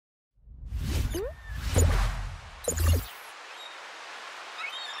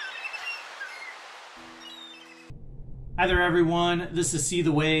Hi there everyone, this is See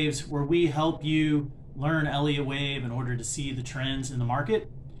the Waves, where we help you learn Elliott Wave in order to see the trends in the market.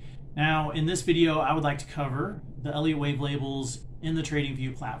 Now in this video I would like to cover the Elliott Wave labels in the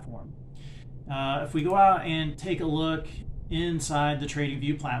TradingView platform. If we go out and take a look inside the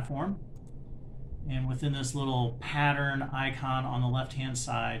TradingView platform, and within this little pattern icon on the left hand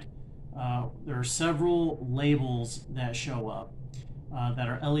side, there are several labels that show up that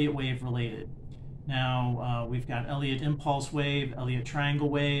are Elliott Wave related. Now we've got Elliott Impulse Wave, Elliott Triangle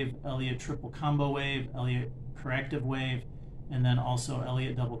Wave, Elliott Triple Combo Wave, Elliott Corrective Wave, and then also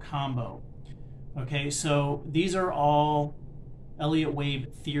Elliott Double Combo. Okay, so these are all Elliott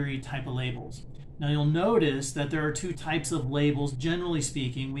Wave theory type of labels. Now you'll notice that there are two types of labels. Generally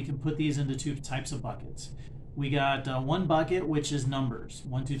speaking, we can put these into two types of buckets. We got one bucket which is numbers,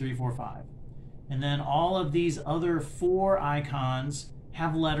 1, 2, 3, 4, 5. And then all of these other four icons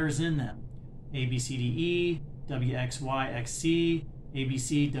have letters in them. A, B, C, D, E, WXYXZ,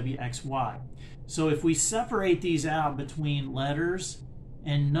 ABC, WXY. So if we separate these out between letters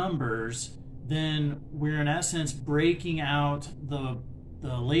and numbers, then we're in essence breaking out the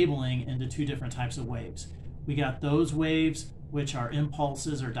labeling into two different types of waves. We got those waves which are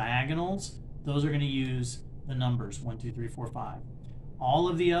impulses or diagonals. Those are going to use the numbers 1, 2, 3, 4, 5. All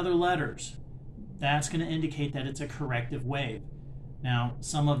of the other letters, that's going to indicate that it's a corrective wave. Now,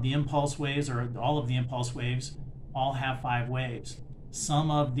 some of the impulse waves, or all of the impulse waves, all have 5 waves.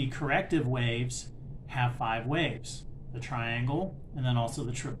 Some of the corrective waves have 5 waves. The triangle and then also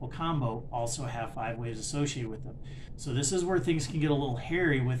the triple combo also have 5 waves associated with them. So this is where things can get a little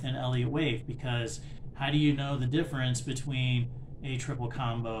hairy within Elliott Wave, because how do you know the difference between a triple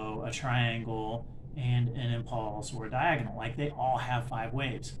combo, a triangle, and an impulse or a diagonal? Like, they all have 5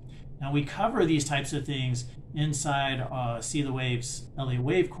 waves. Now we cover these types of things inside See the Waves Elliott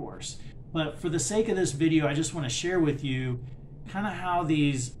Wave course, but for the sake of this video I just want to share with you kind of how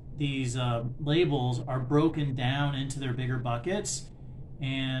these labels are broken down into their bigger buckets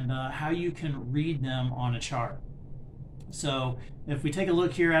and how you can read them on a chart. So if we take a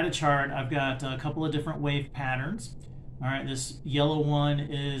look here at a chart, I've got a couple of different wave patterns. All right, this yellow one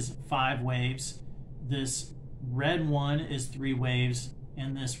is 5 waves, this red one is 3 waves,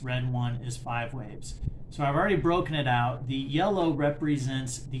 and this red one is 5 waves. So I've already broken it out. The yellow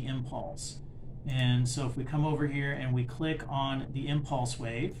represents the impulse. And so if we come over here and we click on the impulse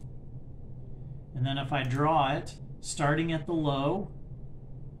wave, and then if I draw it, starting at the low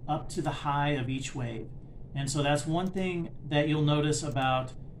up to the high of each wave. And so that's one thing that you'll notice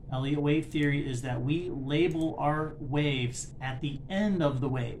about Elliott Wave theory, is that we label our waves at the end of the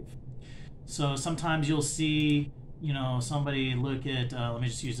wave. So sometimes you'll see, you know, somebody look at, let me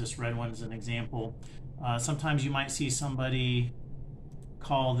just use this red one as an example. Sometimes you might see somebody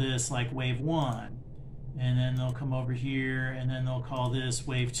call this like wave 1, and then they'll come over here and then they'll call this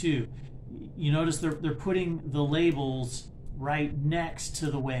wave 2. You notice they're putting the labels right next to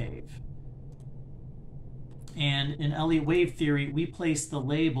the wave. And in Elliott Wave theory, we place the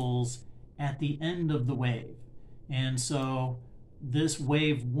labels at the end of the wave. And so this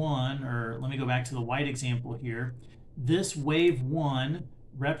wave 1, or let me go back to the white example here, this wave 1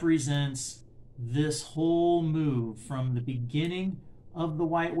 represents this whole move from the beginning of the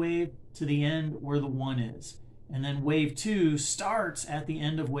white wave to the end where the 1 is. And then wave 2 starts at the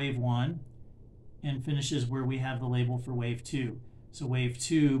end of wave 1 and finishes where we have the label for wave 2. So wave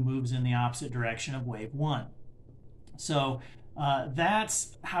 2 moves in the opposite direction of wave 1. So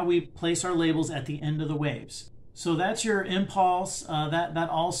that's how we place our labels at the end of the waves. So that's your impulse. That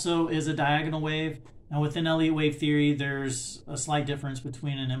also is a diagonal wave. Now within Elliott Wave theory, there's a slight difference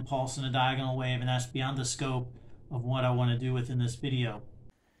between an impulse and a diagonal wave, and that's beyond the scope of what I want to do within this video.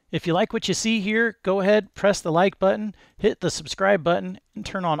 If you like what you see here, go ahead, press the like button, hit the subscribe button, and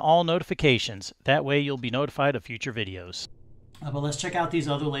turn on all notifications. That way you'll be notified of future videos. But let's check out these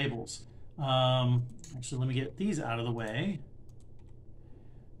other labels. Actually, let me get these out of the way.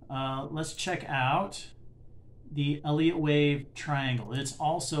 Let's check out the Elliott Wave Triangle. It's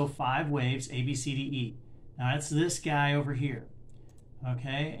also 5 waves, A, B, C, D, E. Now it's this guy over here.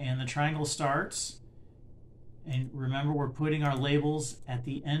 Okay, and the triangle starts, and remember we're putting our labels at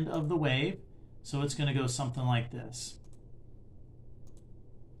the end of the wave, so it's going to go something like this.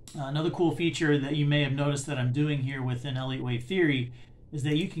 Another cool feature that you may have noticed that I'm doing here within Elliott Wave theory is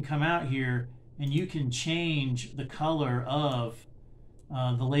that you can come out here and you can change the color of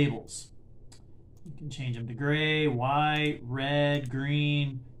the labels. You can change them to gray, white, red,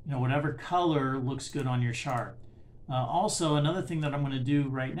 green, you know, whatever color looks good on your chart. Also, another thing that I'm going to do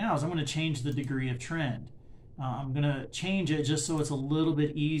right now is I'm going to change the degree of trend. I'm going to change it just so it's a little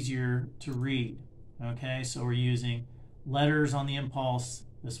bit easier to read. Okay, so we're using letters on the impulse.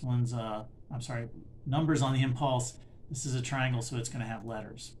 This one's, I'm sorry, numbers on the impulse. This is a triangle, so it's going to have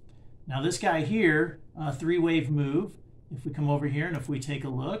letters. Now this guy here, three-wave move. If we come over here and if we take a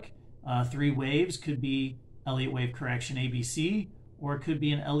look, three waves could be Elliott wave correction ABC, or it could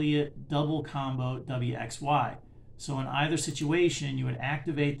be an Elliott double combo WXY. So in either situation, you would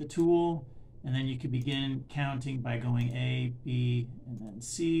activate the tool, and then you could begin counting by going A, B, and then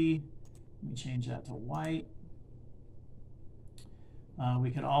C. Let me change that to white.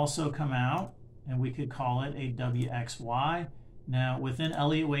 We could also come out and we could call it a WXY. Now within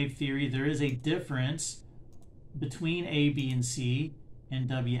Elliott wave theory, there is a difference between A, B, and C and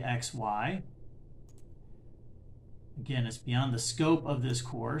WXY. Again, it's beyond the scope of this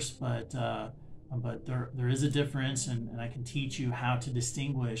course, but there is a difference, and I can teach you how to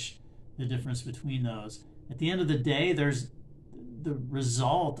distinguish the difference between those. At the end of the day, there's the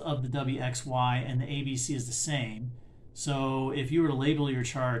result of the WXY and the ABC is the same. So if you were to label your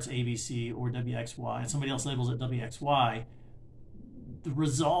charts ABC or WXY, and somebody else labels it WXY, the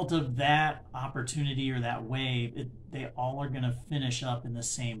result of that opportunity or that wave, they all are going to finish up in the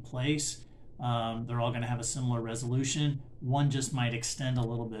same place. They're all going to have a similar resolution. One just might extend a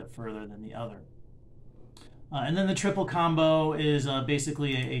little bit further than the other. And then the triple combo is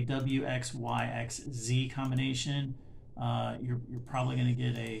basically a WXYXZ combination. You're probably going to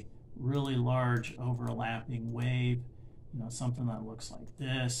get a really large overlapping wave, something that looks like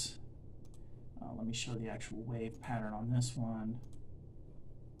this. Let me show the actual wave pattern on this one.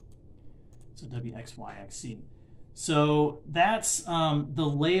 So WXYXZ. So that's the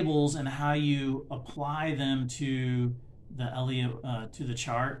labels and how you apply them to the Elliott to the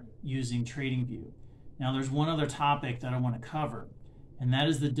chart using TradingView. Now there's one other topic that I want to cover, and that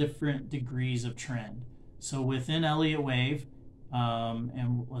is the different degrees of trend. So within Elliott Wave,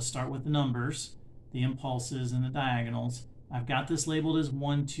 and let's start with the numbers, the impulses and the diagonals, I've got this labeled as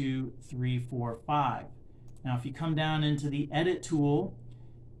 1, 2, 3, 4, 5. Now if you come down into the Edit tool,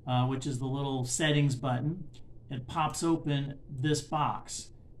 which is the little settings button, it pops open this box.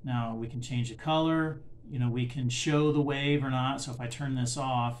 Now we can change the color, we can show the wave or not. So if I turn this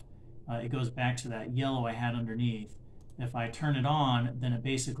off, it goes back to that yellow I had underneath. If I turn it on, then it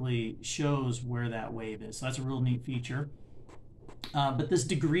basically shows where that wave is. So that's a real neat feature. But this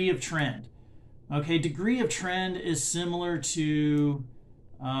degree of trend. Okay, degree of trend is similar to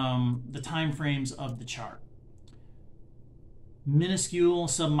the time frames of the chart. Minuscule,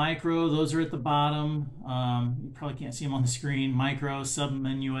 submicro, those are at the bottom. You probably can't see them on the screen. Micro,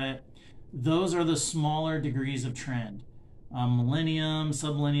 subminuet, those are the smaller degrees of trend. Millennium,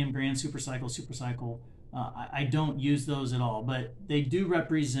 submillennium, grand supercycle, supercycle. I don't use those at all, but they do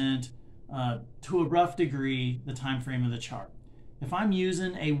represent, to a rough degree, the time frame of the chart. If I'm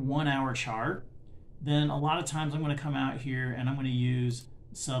using a 1 hour chart, then a lot of times I'm going to come out here and I'm going to use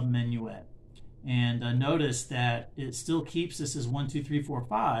subminuet. And notice that it still keeps this as 1, 2, 3, 4,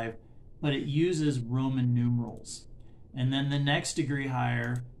 5, but it uses Roman numerals. And then the next degree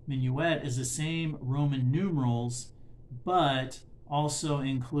higher, minuet, is the same Roman numerals, but also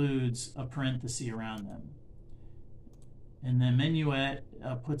includes a parenthesis around them. And then minuet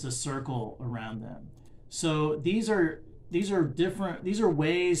puts a circle around them. So these are different. These are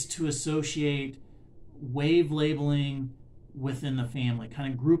ways to associate wave labeling within the family,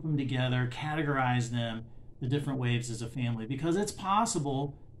 kind of group them together, categorize them, the different waves as a family, because it's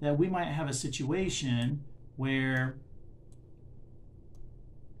possible that we might have a situation where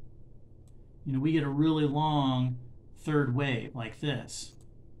we get a really long third wave like this.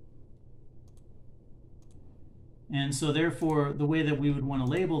 And so therefore the way that we would want to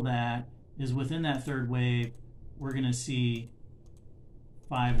label that is within that third wave we're going to see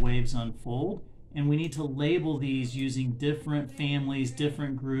 5 waves unfold. And we need to label these using different families,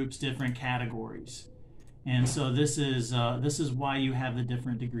 different groups, different categories. And so this is why you have the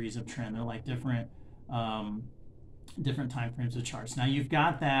different degrees of trend. They're like different time frames of charts. Now you've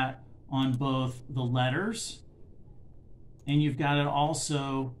got that on both the letters, and you've got it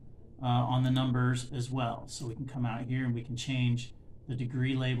also on the numbers as well. So we can come out here and we can change the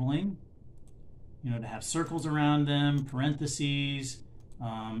degree labeling, to have circles around them, parentheses.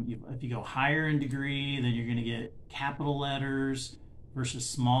 If you go higher in degree, then you're going to get capital letters versus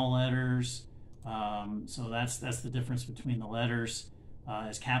small letters. So that's the difference between the letters,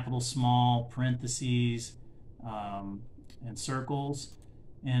 is capital, small, parentheses, and circles.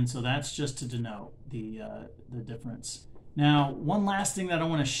 And so that's just to denote the difference. Now, one last thing that I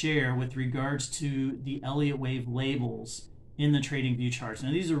want to share with regards to the Elliott Wave labels in the TradingView charts.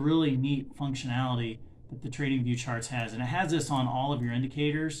 Now, these are really neat functionality that the TradingView charts has, and it has this on all of your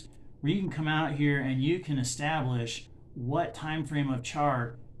indicators, where you can come out here and you can establish what time frame of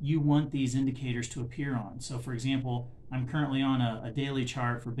chart you want these indicators to appear on. So for example, I'm currently on a daily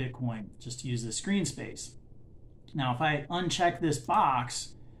chart for Bitcoin, just to use the screen space. Now if I uncheck this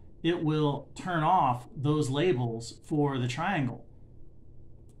box, it will turn off those labels for the triangle.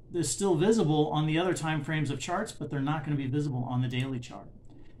 They're still visible on the other time frames of charts, but they're not going to be visible on the daily chart.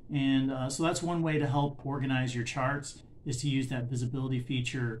 And so that's one way to help organize your charts, is to use that visibility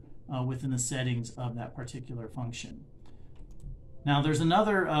feature within the settings of that particular function. Now there's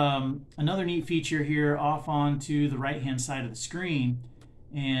another neat feature here off onto the right hand side of the screen,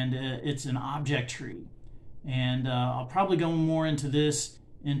 and it's an object tree. And I'll probably go more into this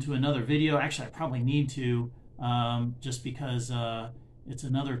into another video. Actually, I probably need to, just because it's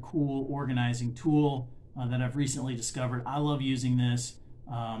another cool organizing tool that I've recently discovered. I love using this.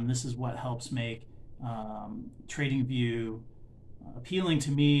 This is what helps make TradingView appealing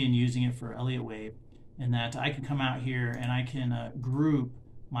to me, and using it for Elliott Wave, in that I can come out here and I can group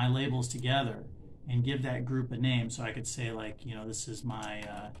my labels together and give that group a name. So I could say, like, you know, this is my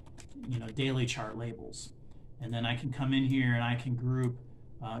daily chart labels, and then I can come in here and I can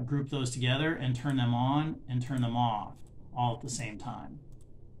group those together and turn them on and turn them off all at the same time.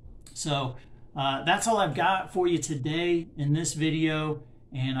 So that's all I've got for you today in this video,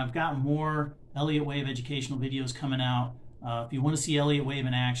 and I've got more Elliott Wave educational videos coming out. If you want to see Elliott Wave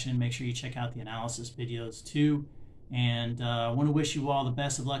in action, make sure you check out the analysis videos too. And I want to wish you all the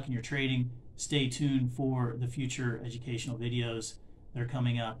best of luck in your trading. Stay tuned for the future educational videos that are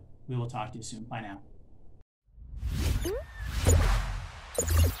coming up. We will talk to you soon. Bye now.